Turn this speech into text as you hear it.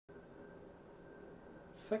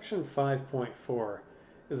Section 5.4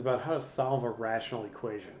 is about how to solve a rational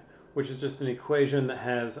equation, which is just an equation that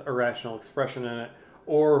has a rational expression in it,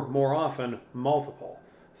 or more often, multiple.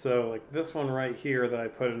 So like this one right here that I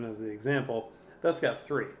put in as the example, that's got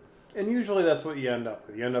 3. And usually that's what you end up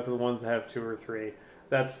with. You end up with ones that have 2 or 3.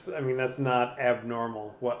 That's not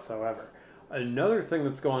abnormal whatsoever. Another thing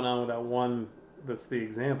that's going on with that one that's the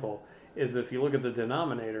example is if you look at the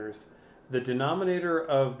denominators, the denominator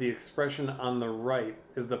of the expression on the right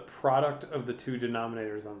is the product of the two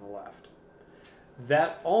denominators on the left.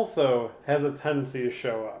 That also has a tendency to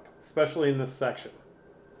show up, especially in this section.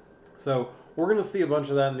 So we're going to see a bunch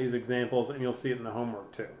of that in these examples, and you'll see it in the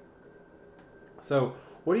homework too. So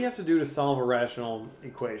what do you have to do to solve a rational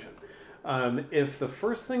equation? If the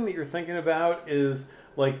first thing that you're thinking about is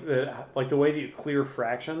like the way that you clear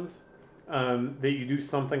fractions, that you do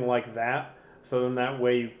something like that, so then that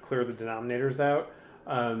way you clear the denominators out,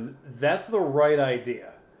 that's the right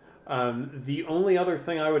idea. The only other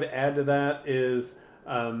thing I would add to that is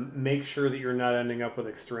make sure that you're not ending up with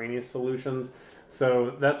extraneous solutions.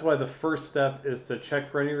 So that's why the first step is to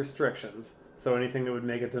check for any restrictions, so anything that would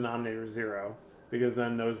make a denominator 0, because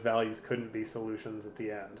then those values couldn't be solutions at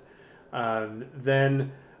the end.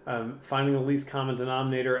 Then finding the least common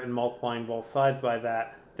denominator and multiplying both sides by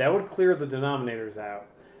that would clear the denominators out.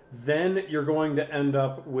 Then you're going to end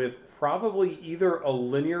up with probably either a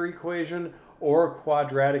linear equation or a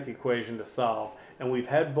quadratic equation to solve. And we've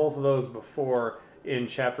had both of those before in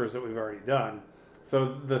chapters that we've already done. So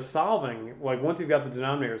the solving, like once you've got the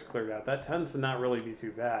denominators cleared out, that tends to not really be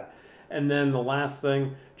too bad. And then the last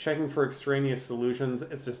thing, checking for extraneous solutions,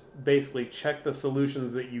 it's just basically check the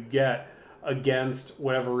solutions that you get against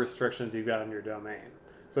whatever restrictions you've got in your domain.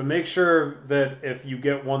 So make sure that if you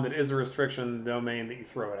get one that is a restriction in the domain that you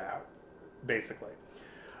throw it out, basically.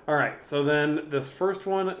 All right, so then this first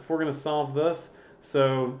one, if we're going to solve this,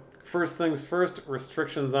 so first things first,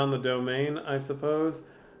 restrictions on the domain, I suppose.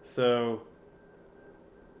 So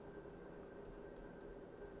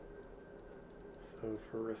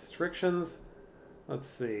for restrictions, let's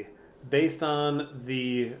see, based on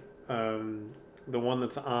the one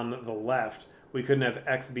that's on the left, we couldn't have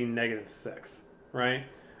x be -6, right?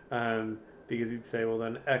 Because you'd say, well,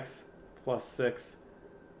 then x plus 6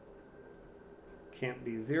 can't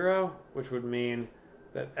be 0, which would mean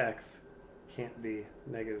that x can't be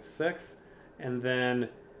 -6. And then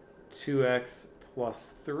 2x plus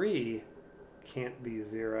 3 can't be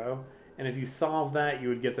 0. And if you solve that, you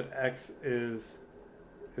would get that x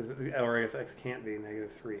or I guess x can't be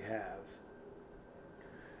 -3/2.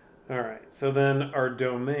 All right, so then our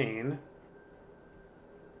domain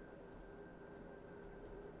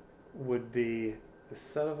would be the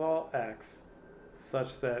set of all x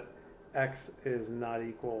such that x is not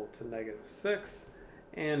equal to -6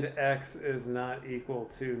 and x is not equal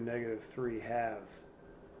to -3/2.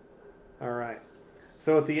 All right,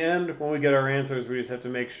 so at the end, when we get our answers, we just have to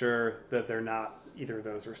make sure that they're not either of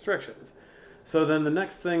those restrictions. So then the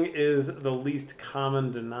next thing is the least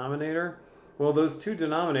common denominator. Well, those two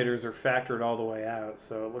denominators are factored all the way out,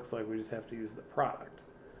 so it looks like we just have to use the product.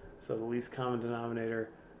 So the least common denominator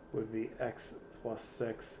would be x plus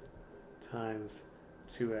 6 times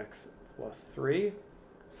 2x plus 3.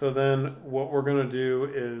 So then what we're going to do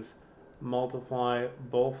is multiply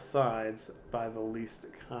both sides by the least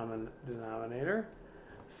common denominator.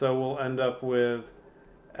 So we'll end up with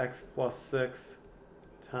x plus 6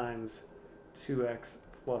 times 2x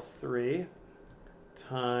plus 3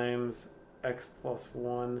 times x plus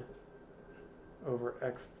 1 over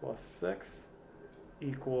x plus 6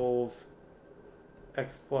 equals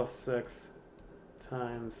x plus 6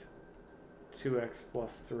 times 2x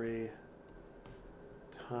plus 3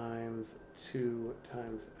 times 2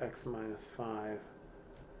 times x minus 5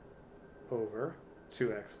 over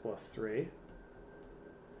 2x plus 3.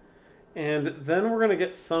 And then we're going to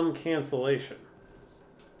get some cancellation,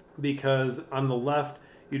 because on the left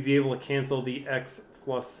you'd be able to cancel the x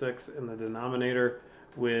plus 6 in the denominator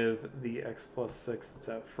with the x plus 6 that's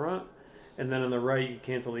out front, and then on the right you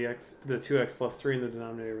cancel the 2x plus 3 in the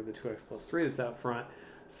denominator with the 2x plus 3 that's out front.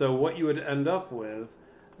 So what you would end up with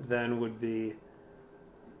then would be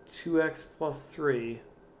 2x plus 3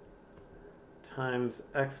 times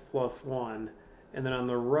x plus 1, and then on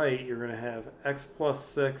the right you're going to have x plus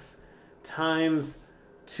 6 times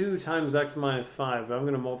 2 times x minus 5, but I'm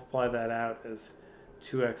going to multiply that out as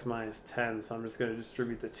 2x minus 10, so I'm just going to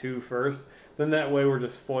distribute the 2 first. Then that way we're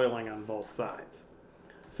just foiling on both sides.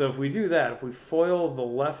 So if we do that, if we FOIL the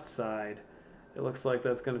left side, it looks like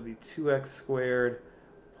that's going to be 2x squared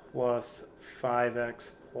plus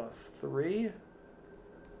 5x plus 3.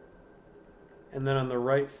 And then on the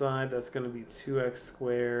right side, that's going to be 2x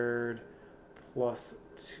squared plus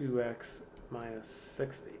 2x minus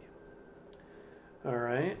 60. All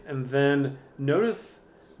right, and then notice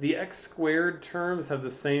the x squared terms have the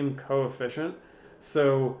same coefficient.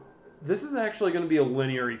 So this is actually going to be a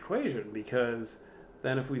linear equation, because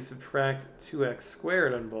then if we subtract 2x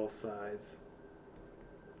squared on both sides,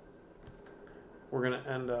 we're going to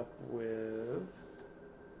end up with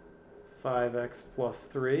 5x plus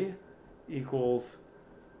 3 equals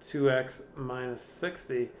 2x minus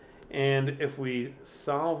 60. And if we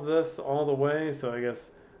solve this all the way, so I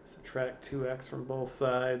guess subtract 2x from both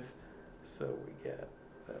sides, so we get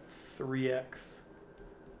that 3x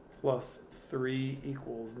plus 3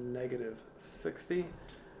 equals negative 60.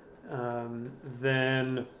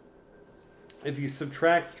 Then if you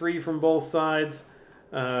subtract 3 from both sides,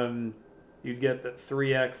 you'd get that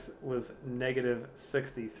 3x was negative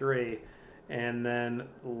 63. And then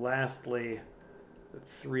lastly,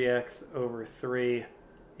 3x over 3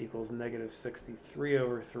 equals negative 63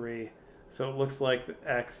 over 3. So it looks like the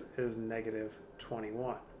x is negative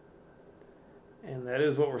 21. And that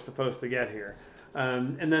is what we're supposed to get here.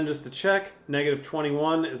 And then just to check, negative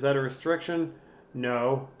 21, is that a restriction?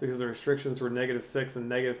 No, because the restrictions were negative 6 and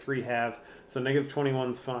negative 3 halves, so negative 21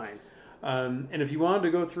 is fine. And if you wanted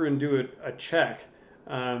to go through and do a check,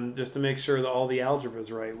 just to make sure that all the algebra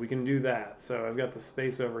is right, we can do that. So I've got the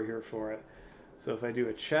space over here for it. So if I do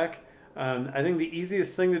a check, I think the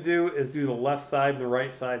easiest thing to do is do the left side and the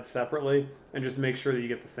right side separately and just make sure that you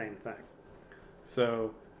get the same thing.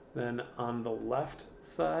 So then on the left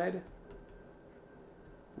side,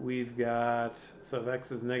 we've got, so if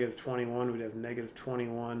x is negative 21, we'd have negative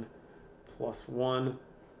 21 plus 1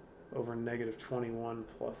 over negative 21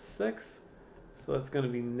 plus 6. So that's going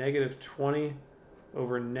to be negative 20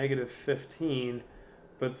 over negative 15.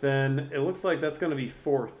 But then it looks like that's going to be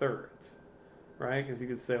 4/3, right? Because you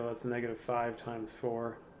could say, well, that's negative 5 times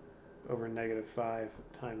 4 over negative 5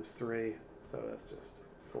 times 3. So that's just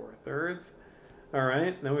 4/3. All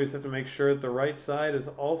right, then we just have to make sure that the right side is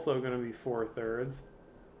also going to be 4/3.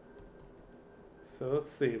 So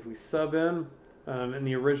let's see, if we sub in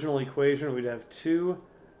the original equation, we'd have 2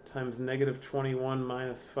 times negative 21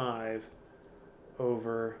 minus 5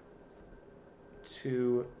 over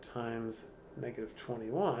 2 times negative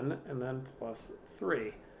 21, and then plus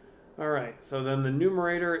 3. All right, so then the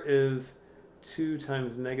numerator is 2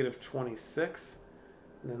 times negative 26.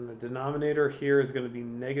 And then the denominator here is going to be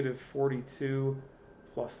negative 42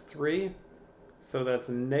 plus 3. So that's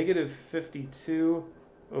negative 52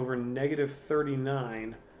 over negative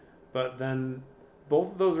 39. But then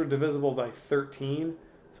both of those are divisible by 13.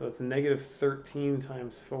 So it's negative 13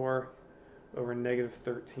 times 4 over negative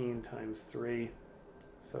 13 times 3.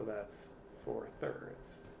 So that's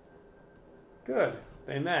 4/3. Good,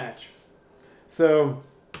 they match. So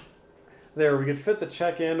there, we could fit the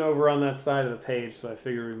check in over on that side of the page, so I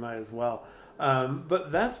figured we might as well. But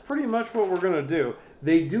that's pretty much what we're going to do.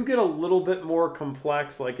 They do get a little bit more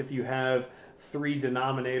complex, like if you have 3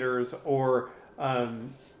 denominators, or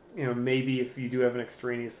maybe if you do have an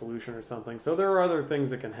extraneous solution or something. So there are other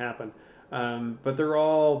things that can happen, but they're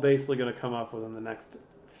all basically going to come up within the next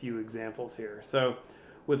few examples here. So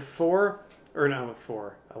with 4, or not with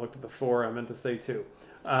 4, I looked at the 4, I meant to say 2.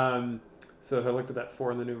 So if I looked at that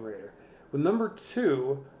 4 in the numerator. With number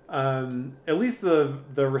 2, at least the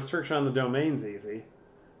restriction on the domain's easy,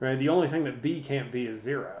 right? The only thing that b can't be is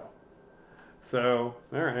 0. So,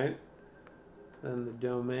 all right. Then the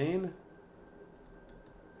domain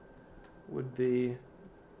would be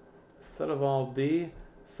set of all b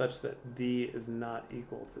such that b is not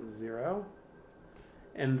equal to 0.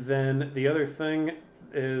 And then the other thing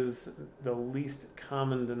is the least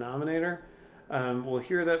common denominator. Well,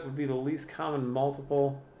 here that would be the least common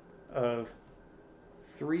multiple of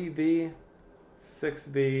 3b,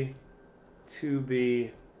 6b,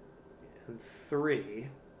 2b, and 3.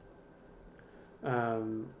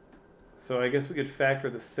 So I guess we could factor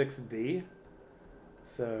the 6b.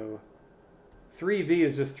 So 3b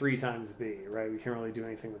is just 3 times b, right? We can't really do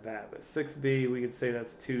anything with that. But 6b, we could say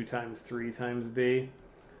that's 2 times 3 times b.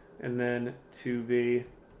 And then 2b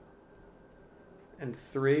and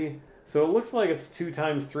 3. So it looks like it's 2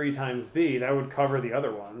 times 3 times b. That would cover the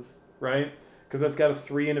other ones, right? Because that's got a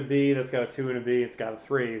 3 and a b, that's got a 2 and a b, it's got a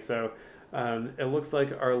 3. So it looks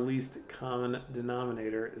like our least common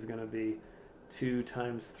denominator is going to be 2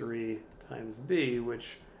 times 3 times b,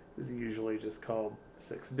 which is usually just called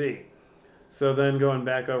 6b. So then going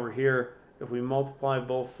back over here, if we multiply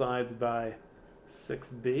both sides by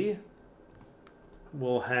 6b,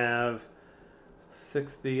 we'll have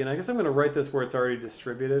 6b, and I guess I'm going to write this where it's already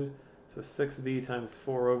distributed. So 6b times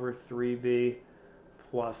 4 over 3b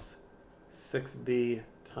plus 6b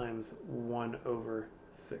times 1 over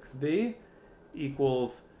 6b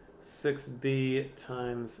equals 6b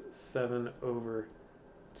times 7 over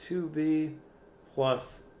 2b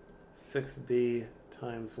plus 6b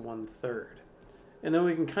times 1/3. And then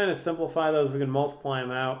we can kind of simplify those. We can multiply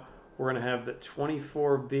them out. We're going to have that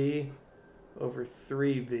 24b over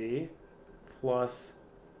 3b plus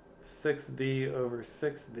 6b over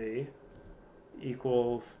 6b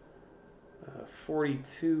equals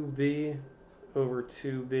 42b over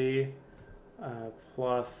 2b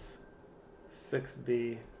plus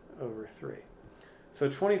 6b over 3. So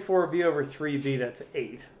 24b over 3b, that's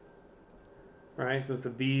 8. Right, since the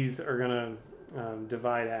b's are going to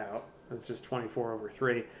divide out. That's just 24 over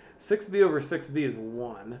 3. 6b over 6b is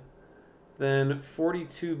 1. Then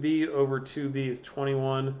 42b over 2b is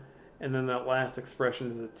 21. And then that last expression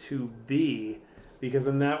is a 2b, because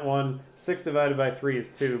in that one, 6 divided by 3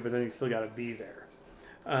 is 2, but then you still got a b there.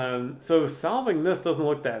 So solving this doesn't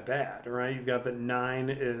look that bad, right? You've got that 9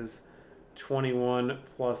 is 21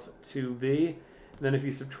 plus 2b. And then if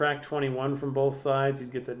you subtract 21 from both sides, you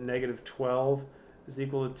get that negative 12 is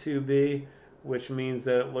equal to 2b, which means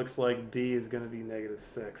that it looks like b is going to be negative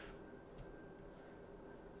 6.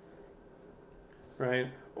 Right?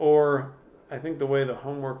 Or I think the way the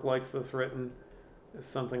homework likes this written is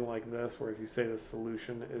something like this, where if you say the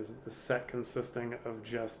solution is the set consisting of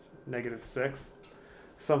just negative 6,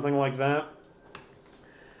 something like that.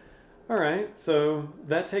 All right, so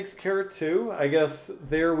that takes care of 2. I guess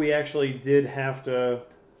there we actually did have to,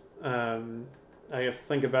 I guess,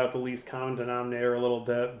 think about the least common denominator a little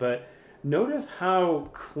bit, but notice how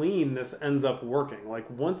clean this ends up working. Like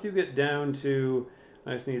once you get down to,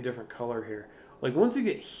 I just need a different color here. Like once you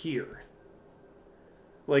get here,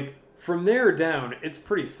 like from there down, it's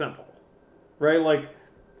pretty simple, right? Like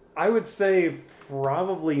I would say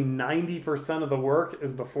probably 90% of the work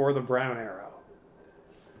is before the brown arrow,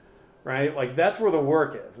 right? Like that's where the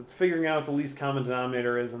work is. It's figuring out what the least common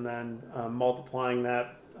denominator is and then multiplying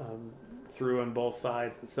that through on both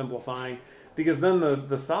sides and simplifying, because then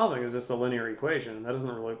the solving is just a linear equation, and that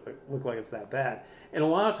doesn't really look like it's that bad. And a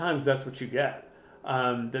lot of times that's what you get,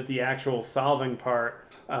 that the actual solving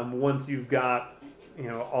part, once you've got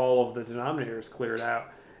all of the denominators cleared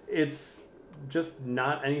out, it's just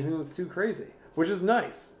not anything that's too crazy, which is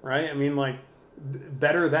nice, right? I mean, like,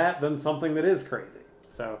 better that than something that is crazy.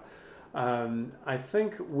 So I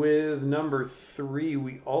think with number 3,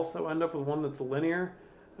 we also end up with one that's linear.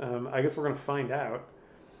 I guess we're going to find out.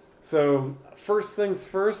 So first things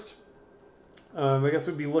first, I guess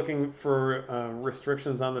we'd be looking for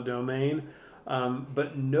restrictions on the domain.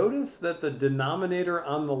 But notice that the denominator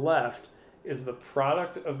on the left is the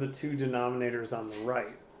product of the two denominators on the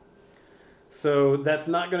right. So that's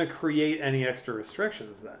not going to create any extra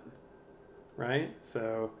restrictions then, right?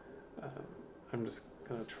 So I'm just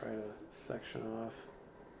going to try to section off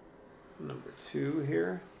number 2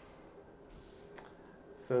 here.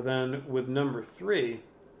 So then with number 3,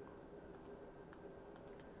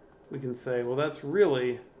 we can say, well, that's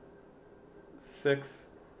really 6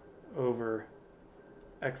 over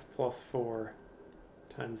x plus 4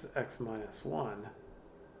 times x minus 1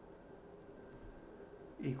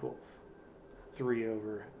 equals 3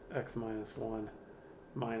 over x minus 1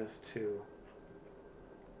 minus 2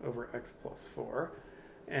 over x plus 4.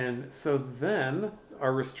 And so then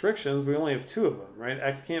our restrictions, we only have 2 of them, right?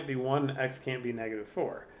 X can't be 1, x can't be negative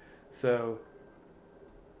 4. So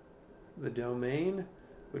the domain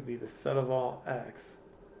would be the set of all x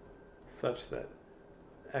such that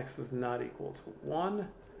x is not equal to 1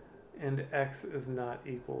 and x is not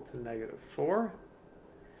equal to negative 4.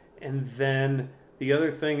 And then the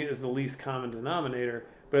other thing is the least common denominator.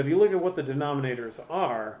 But if you look at what the denominators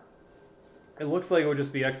are, it looks like it would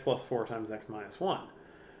just be x plus 4 times x minus 1,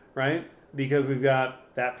 right? Because we've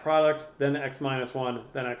got that product, then x minus 1,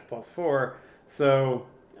 then x plus 4. So,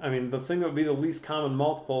 I mean, the thing that would be the least common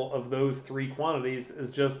multiple of those 3 quantities is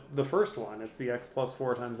just the first one. It's the x plus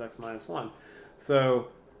 4 times x minus 1. So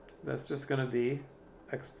that's just going to be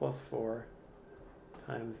x plus 4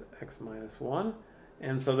 times x minus 1.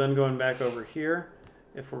 And so then going back over here,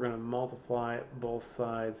 if we're going to multiply both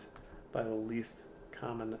sides by the least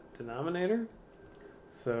common denominator,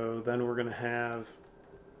 so then we're going to have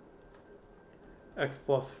x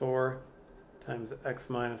plus 4 times x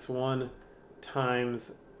minus 1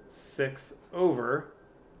 times 6 over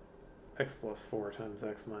x plus 4 times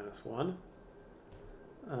x minus 1.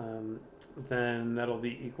 Then that'll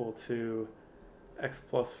be equal to x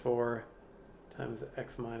plus 4 times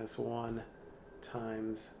x minus 1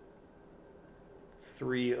 times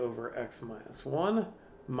 3 over x minus 1,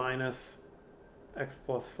 minus x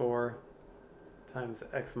plus 4 times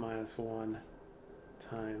x minus 1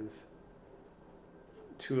 times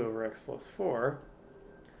 2 over x plus 4.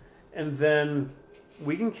 And then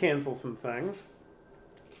we can cancel some things,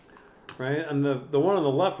 right? And the one on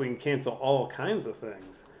the left, we can cancel all kinds of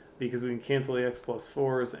things because we can cancel the x plus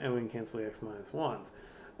 4s and we can cancel the x minus 1s.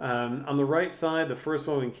 On the right side, the first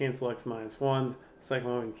one we can cancel x minus 1s, second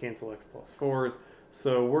one we can cancel x plus 4s.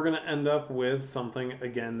 So we're going to end up with something,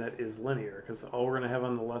 again, that is linear, because all we're going to have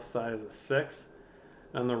on the left side is a 6.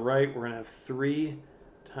 On the right, we're going to have 3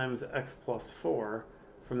 times x plus 4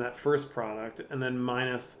 from that first product, and then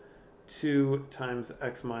minus 2 times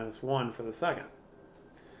x minus 1 for the second.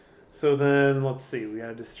 So then, let's see, we got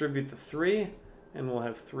to distribute the 3, and we'll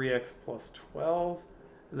have 3x plus 12,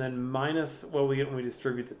 and then minus what we get when we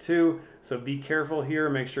distribute the 2. So be careful here,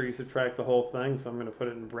 make sure you subtract the whole thing, so I'm going to put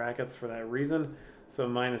it in brackets for that reason. So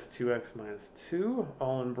minus 2x minus 2,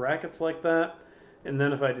 all in brackets like that. And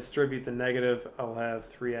then if I distribute the negative, I'll have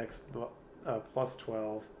 3x plus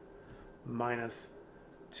 12 minus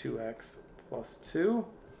 2x plus 2.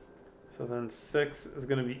 So then 6 is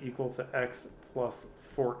going to be equal to x plus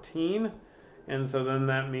 14. And so then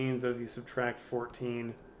that means that if you subtract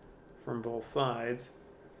 14 from both sides,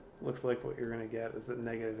 looks like what you're going to get is that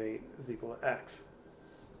negative 8 is equal to x.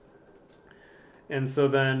 And so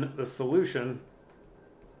then the solution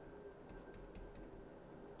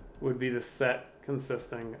would be the set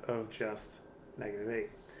consisting of just negative 8.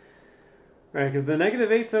 Right, because the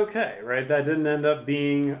negative 8's okay, right? That didn't end up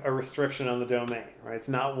being a restriction on the domain, right? It's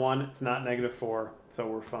not 1, it's not negative 4, so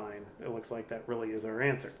we're fine. It looks like that really is our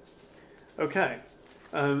answer. Okay,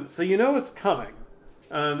 so you know it's coming.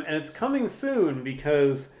 And it's coming soon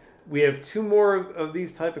because we have 2 more of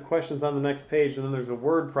these type of questions on the next page, and then there's a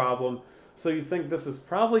word problem. So you think this is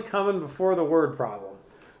probably coming before the word problem.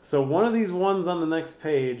 So one of these ones on the next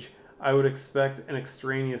page, I would expect an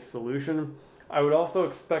extraneous solution. I would also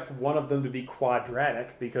expect one of them to be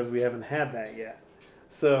quadratic because we haven't had that yet.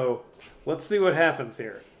 So let's see what happens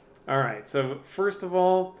here. All right, so first of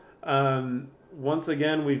all, once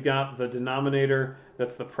again, we've got the denominator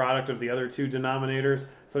that's the product of the other 2 denominators.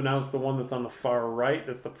 So now it's the one that's on the far right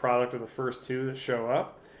that's the product of the first 2 that show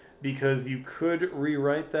up, because you could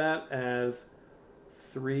rewrite that as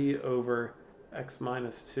 3 over x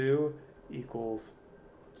minus 2 equals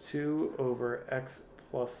 2 over x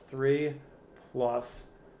plus 3 plus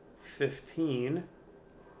 15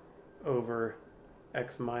 over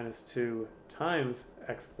x minus 2 times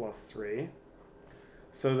x plus 3.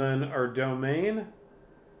 So then our domain,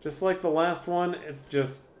 just like the last one, it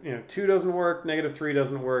just, 2 doesn't work, negative 3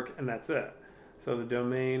 doesn't work, and that's it. So the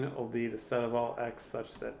domain will be the set of all x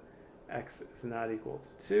such that x is not equal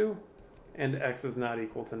to 2 and x is not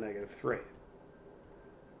equal to negative 3.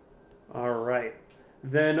 All right.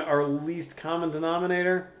 Then our least common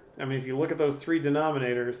denominator, I mean, if you look at those 3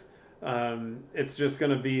 denominators, it's just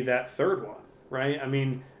going to be that third one, right? I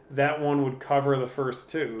mean, that one would cover the first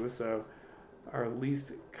 2, so our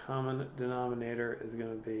least common denominator is going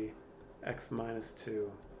to be x minus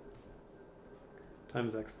 2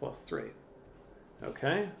 times x plus 3.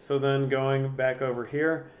 Okay, so then going back over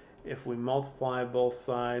here, if we multiply both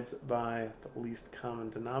sides by the least common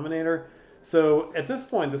denominator, so at this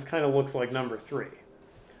point, this kind of looks like number 3,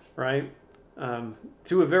 right?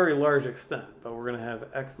 To a very large extent, but we're going to have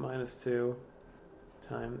x minus 2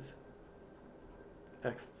 times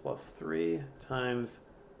x plus 3 times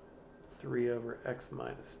 3 over x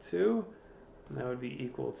minus 2, and that would be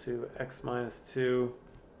equal to x minus 2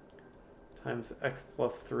 times x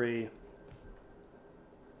plus 3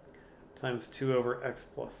 times 2 over x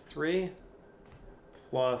plus 3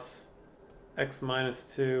 plus x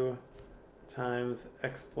minus 2 times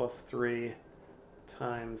x plus 3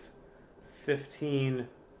 times 15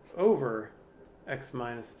 over x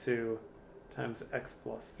minus 2 times x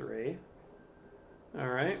plus 3. All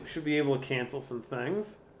right, we should be able to cancel some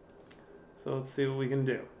things. So let's see what we can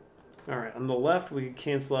do. All right, on the left, we can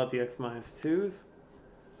cancel out the x minus 2s.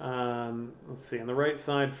 Let's see, on the right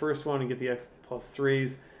side, first one, you get the x plus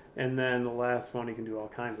 3s, and then the last one, you can do all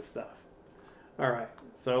kinds of stuff. All right,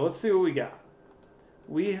 so let's see what we got.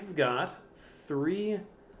 We have got 3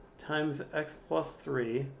 times x plus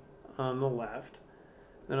 3 on the left.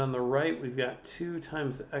 Then on the right, we've got 2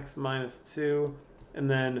 times x minus 2, and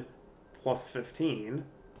then plus 15,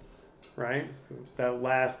 right? That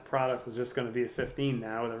last product is just going to be a 15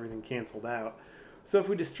 now with everything canceled out. So if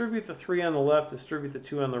we distribute the 3 on the left, distribute the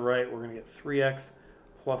 2 on the right, we're going to get 3x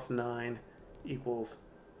plus 9 equals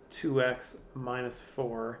 2x minus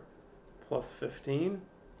 4 plus 15.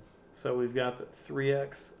 So we've got that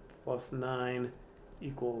 3x plus 9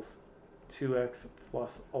 equals 2x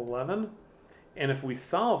plus 11. And if we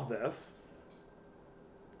solve this,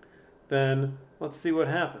 then let's see what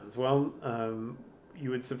happens. Well, you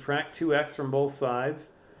would subtract 2x from both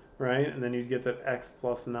sides, right? And then you'd get that x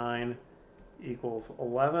plus 9 equals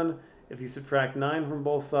 11. If you subtract 9 from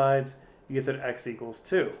both sides, you get that x equals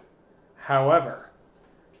 2. However,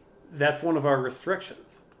 that's one of our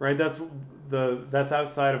restrictions, right? That's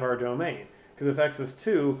outside of our domain. Because if x is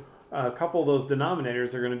 2, a couple of those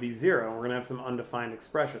denominators are going to be 0, and we're going to have some undefined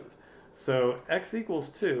expressions. So x equals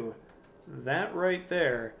 2, that right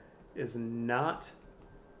there is not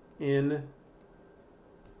in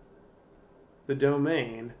the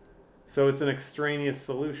domain. So it's an extraneous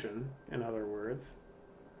solution, in other words.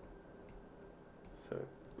 So,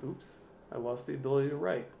 oops, I lost the ability to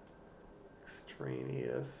write.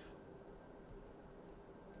 Extraneous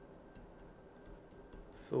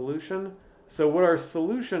solution. So what our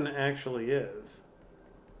solution actually is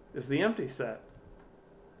the empty set.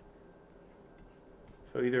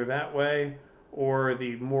 So either that way or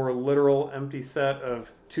the more literal empty set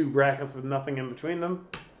of two brackets with nothing in between them.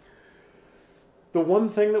 The one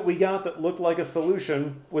thing that we got that looked like a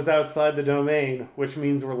solution was outside the domain, which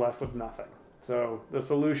means we're left with nothing. So the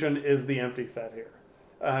solution is the empty set here.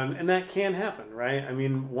 And that can happen, right? I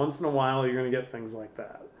mean, once in a while you're going to get things like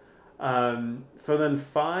that. So then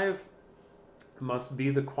 5 must be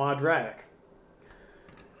the quadratic.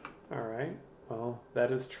 All right, well,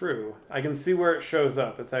 that is true. I can see where it shows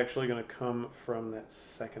up. It's actually going to come from that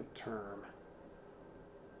second term,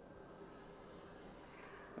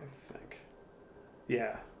 I think.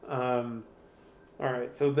 Yeah. All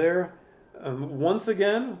right, so there, once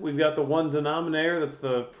again, we've got the one denominator that's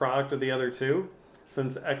the product of the other two.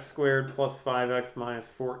 Since x squared plus 5x minus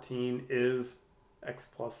 14 is x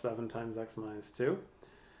plus 7 times x minus 2.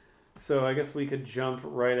 So I guess we could jump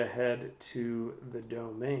right ahead to the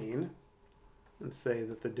domain and say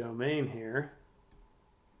that the domain here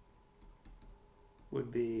would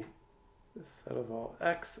be the set of all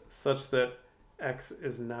x such that x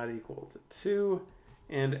is not equal to 2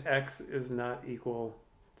 and x is not equal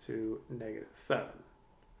to -7.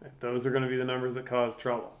 Right? Those are going to be the numbers that cause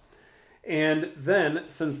trouble. And then,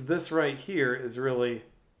 since this right here is really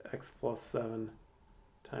x plus 7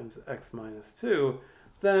 times x minus 2,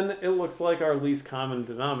 then it looks like our least common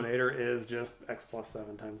denominator is just x plus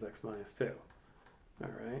 7 times x minus 2.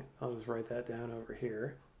 All right, I'll just write that down over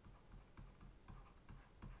here.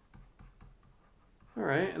 All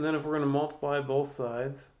right, and then if we're going to multiply both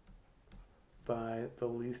sides by the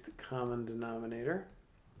least common denominator,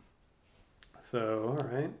 so, all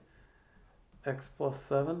right, x plus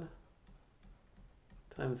 7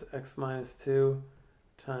 times x minus 2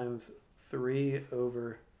 times 3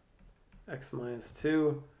 over x minus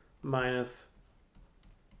 2 minus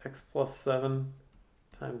x plus 7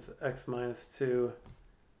 times x minus 2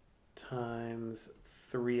 times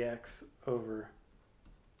 3x over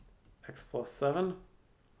x plus 7.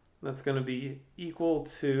 That's going to be equal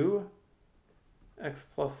to x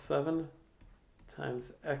plus 7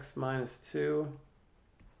 times x minus 2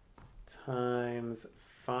 times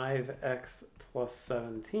 5x plus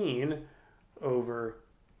 17 over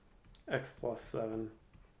x plus 7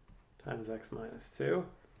 times x minus 2.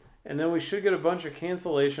 And then we should get a bunch of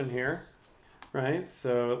cancellation here, right?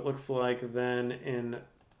 So it looks like then in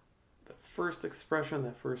the first expression,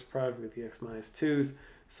 that first product, we get the x minus 2s.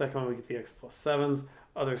 Second one, we get the x plus 7s.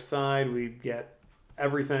 Other side, we get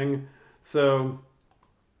everything. So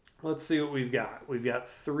let's see what we've got. We've got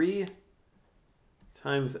 3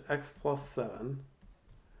 times x plus 7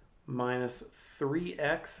 minus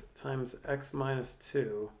 3x times x minus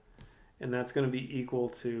 2, and that's going to be equal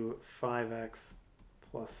to 5x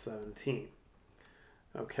plus 17.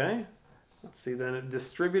 Okay, let's see then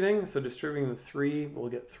distributing. So distributing the 3, we'll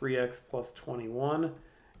get 3x plus 21,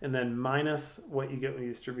 and then minus what you get when you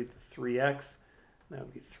distribute the 3x. That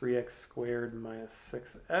would be 3x squared minus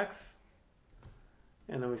 6x.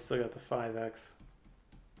 And then we still got the 5x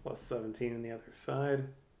plus 17 on the other side.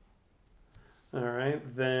 All right,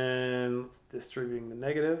 then distributing the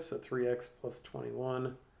negative, so 3x plus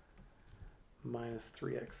 21 minus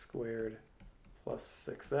 3x squared plus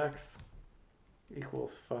 6x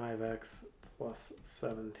equals 5x plus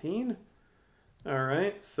 17. All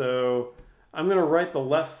right, so I'm going to write the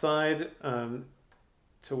left side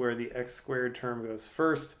to where the x squared term goes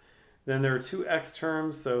first. Then there are two x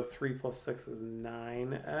terms, so 3 plus 6 is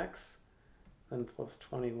 9x. Then plus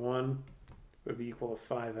 21 would be equal to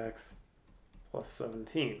 5x plus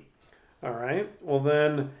 17. All right, well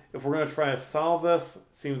then, if we're going to try to solve this,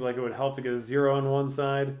 it seems like it would help to get a 0 on one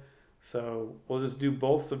side. So we'll just do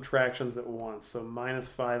both subtractions at once. So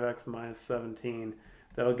minus 5x minus 17,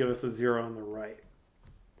 That'll give us a 0 on the right.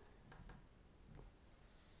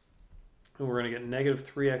 And we're going to get negative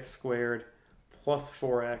 3x squared plus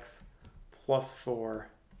 4x plus 4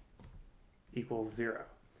 equals 0.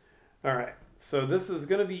 All right, so this is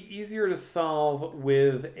going to be easier to solve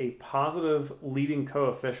with a positive leading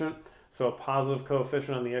coefficient. So a positive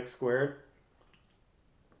coefficient on the x squared.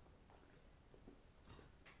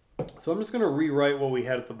 So I'm just going to rewrite what we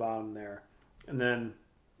had at the bottom there and then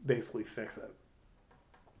basically fix it.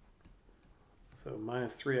 So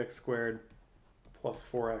minus 3x squared plus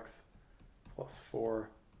 4x plus 4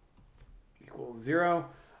 equals 0.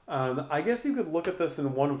 I guess you could look at this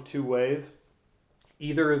in one of two ways.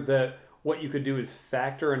 Either that what you could do is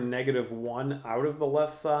factor a negative 1 out of the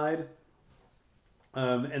left side,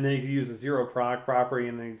 and then you could use a zero product property,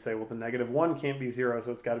 and then you'd say, well, the negative 1 can't be 0,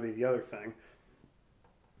 so it's got to be the other thing.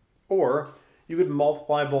 Or you could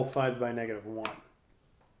multiply both sides by negative 1.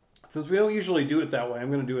 Since we don't usually do it that way, I'm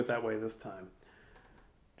going to do it that way this time,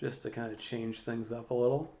 just to kind of change things up a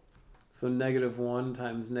little. So negative 1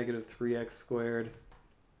 times negative 3x squared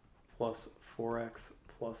plus 4x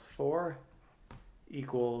plus 4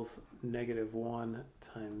 equals negative 1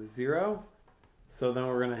 times 0. So then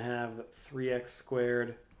we're going to have 3x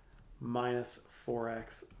squared minus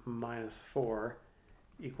 4x minus 4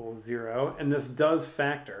 equals 0. And this does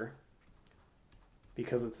factor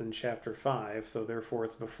because it's in chapter 5, so therefore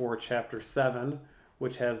it's before chapter 7,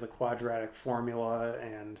 which has the quadratic formula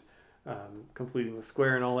and completing the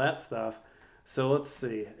square and all that stuff. So let's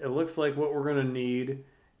see. It looks like what we're going to need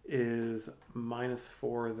is minus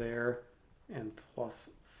 4 there and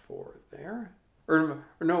plus 4 there. Or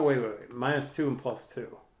no, wait. Minus 2 and plus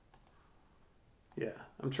 2. Yeah,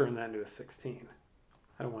 I'm turning that into a 16.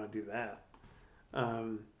 I don't want to do that.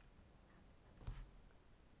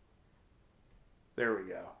 There we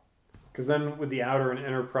go. Because then with the outer and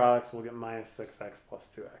inner products, we'll get minus 6x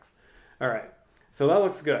plus 2x. All right, so that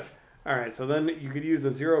looks good. All right, so then you could use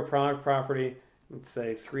a zero product property and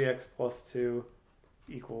say 3x plus 2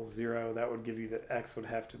 equals 0. That would give you that x would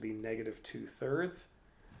have to be negative 2/3.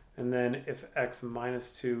 And then if x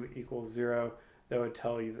minus 2 equals 0, that would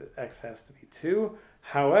tell you that x has to be 2.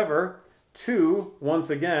 However, 2, once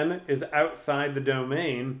again, is outside the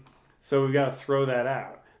domain, so we've got to throw that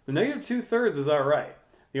out. The negative 2/3 is all right.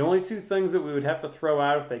 The only two things that we would have to throw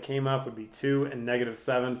out if they came up would be 2 and negative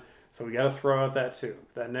 7. So we got to throw out that 2.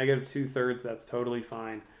 That negative 2/3, that's totally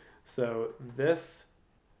fine. So this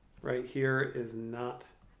right here is not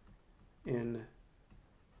in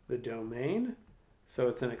the domain. So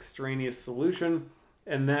it's an extraneous solution.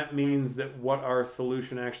 And that means that what our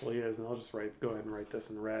solution actually is, and I'll just go ahead and write this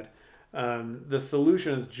in red. The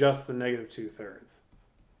solution is just the negative 2/3.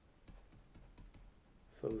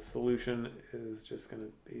 So the solution is just going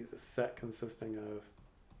to be the set consisting of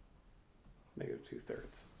negative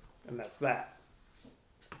 2/3. And that's that.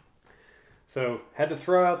 So had to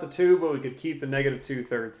throw out the 2, but we could keep the negative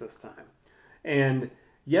 2/3 this time. And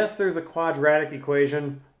yes, there's a quadratic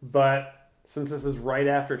equation, but since this is right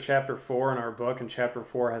after chapter 4 in our book, and chapter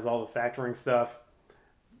 4 has all the factoring stuff,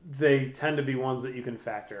 they tend to be ones that you can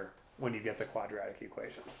factor when you get the quadratic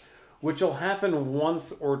equations, which will happen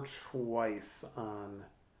once or twice on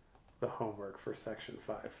the homework for section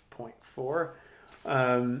 5.4.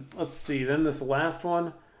 Let's see, then this last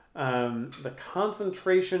one, the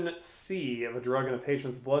concentration C of a drug in a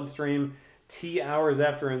patient's bloodstream T hours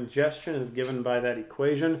after ingestion is given by that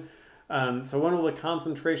equation. So when will the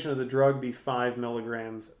concentration of the drug be 5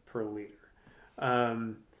 milligrams per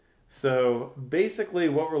liter? So basically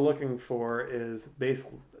what we're looking for is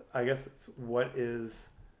I guess it's what is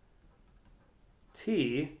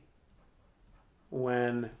T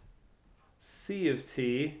when C of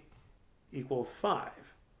T equals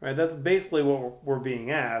 5, right? That's basically what we're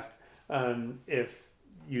being asked if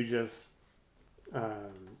you just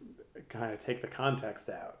kind of take the context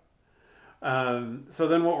out. So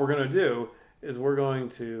then what we're going to do is we're going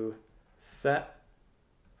to set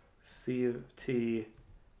C of T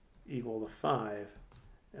equal to 5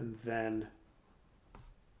 and then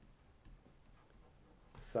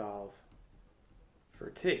solve for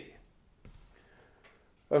T.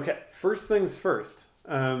 Okay, first things first.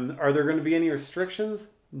 Are there going to be any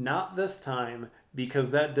restrictions? Not this time,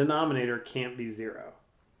 because that denominator can't be 0.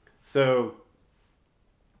 So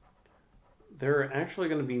there are actually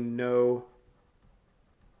going to be no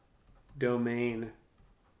domain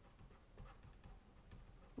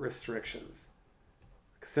restrictions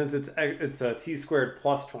since it's a t squared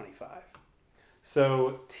plus 25.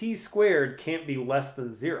 So t squared can't be less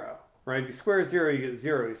than 0, right? If you square 0, you get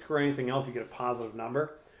 0. You square anything else, you get a positive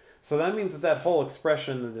number. So that means that whole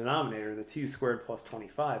expression in the denominator, the t squared plus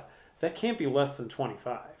 25, that can't be less than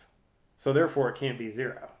 25. So therefore it can't be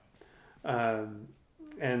 0.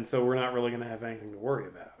 And so we're not really going to have anything to worry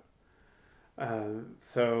about.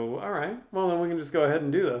 So, all right, well then we can just go ahead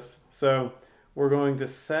and do this. So we're going to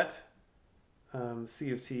set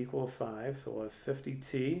c of t equal to 5. So we'll have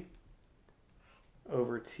 50t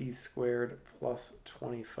over t squared plus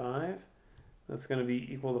 25. That's going to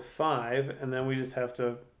be equal to 5, and then we just have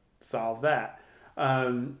to solve that.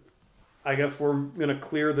 I guess we're going to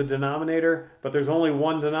clear the denominator, but there's only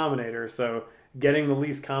one denominator, so getting the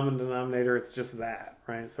least common denominator, it's just that,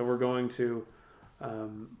 right? So we're going to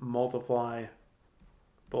multiply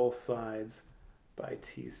both sides by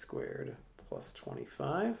t squared plus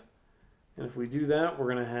 25. And if we do that,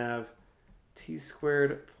 we're going to have t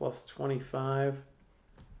squared plus 25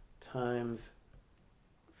 times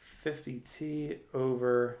 50t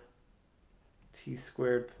over t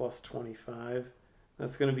squared plus 25.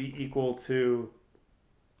 That's going to be equal to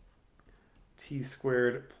t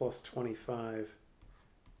squared plus 25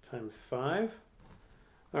 times 5.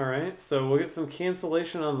 All right, so we'll get some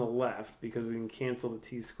cancellation on the left because we can cancel the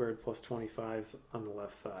t squared plus 25 on the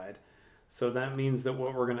left side. So that means that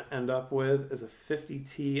what we're going to end up with is a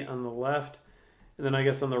 50t on the left. And then I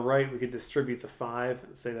guess on the right, we could distribute the 5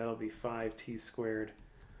 and say that'll be 5t squared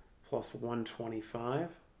plus 125,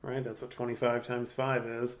 right? That's what 25 times 5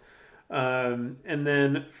 is. And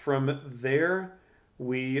then from there,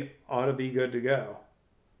 we ought to be good to go,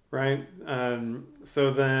 right?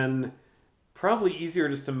 So then probably easier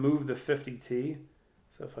just to move the 50t.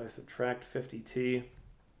 So if I subtract 50t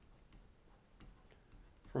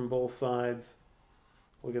from both sides,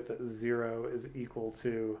 we'll get that 0 is equal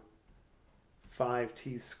to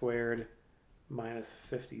 5t squared minus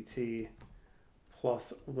 50t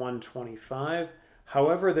plus 125.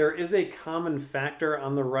 However, there is a common factor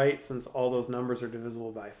on the right since all those numbers are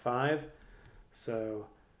divisible by 5. So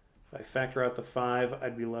if I factor out the 5,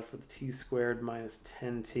 I'd be left with t squared minus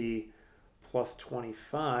 10t plus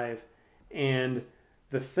 25. And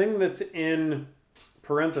the thing that's in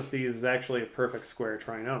parentheses is actually a perfect square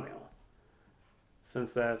trinomial,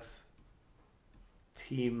 since that's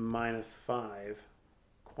t minus 5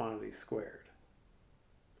 quantity squared.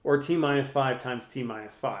 Or t minus 5 times t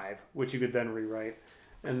minus 5, which you could then rewrite,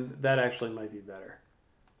 and that actually might be better.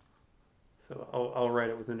 So I'll write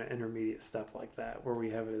it with an intermediate step like that, where we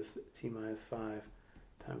have it as t minus 5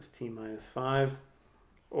 times t minus 5,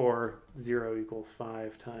 or 0 equals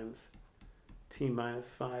 5 times t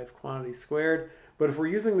minus 5 quantity squared. But if we're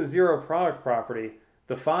using the zero product property,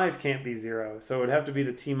 the 5 can't be 0, so it would have to be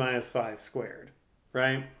the t minus 5 squared,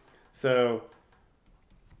 right? So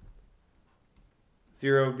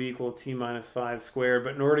 0 would be equal to t minus 5 squared,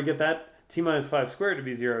 but in order to get that t minus 5 squared to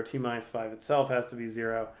be 0, t minus 5 itself has to be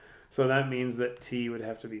 0. So that means that t would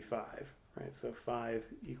have to be 5, right? So 5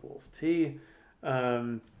 equals t.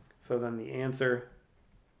 So then the answer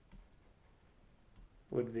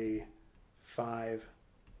would be 5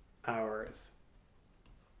 hours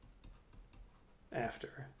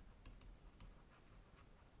after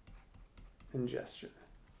ingestion.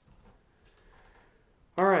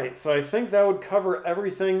 All right, so I think that would cover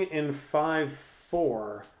everything in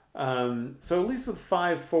 5.4. So at least with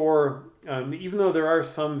 5.4, even though there are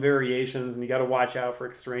some variations and you got to watch out for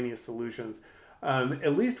extraneous solutions,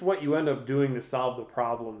 at least what you end up doing to solve the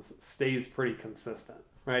problems stays pretty consistent,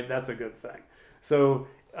 right? That's a good thing. So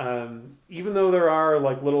even though there are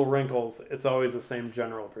like little wrinkles, it's always the same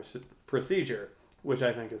general procedure, which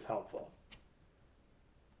I think is helpful.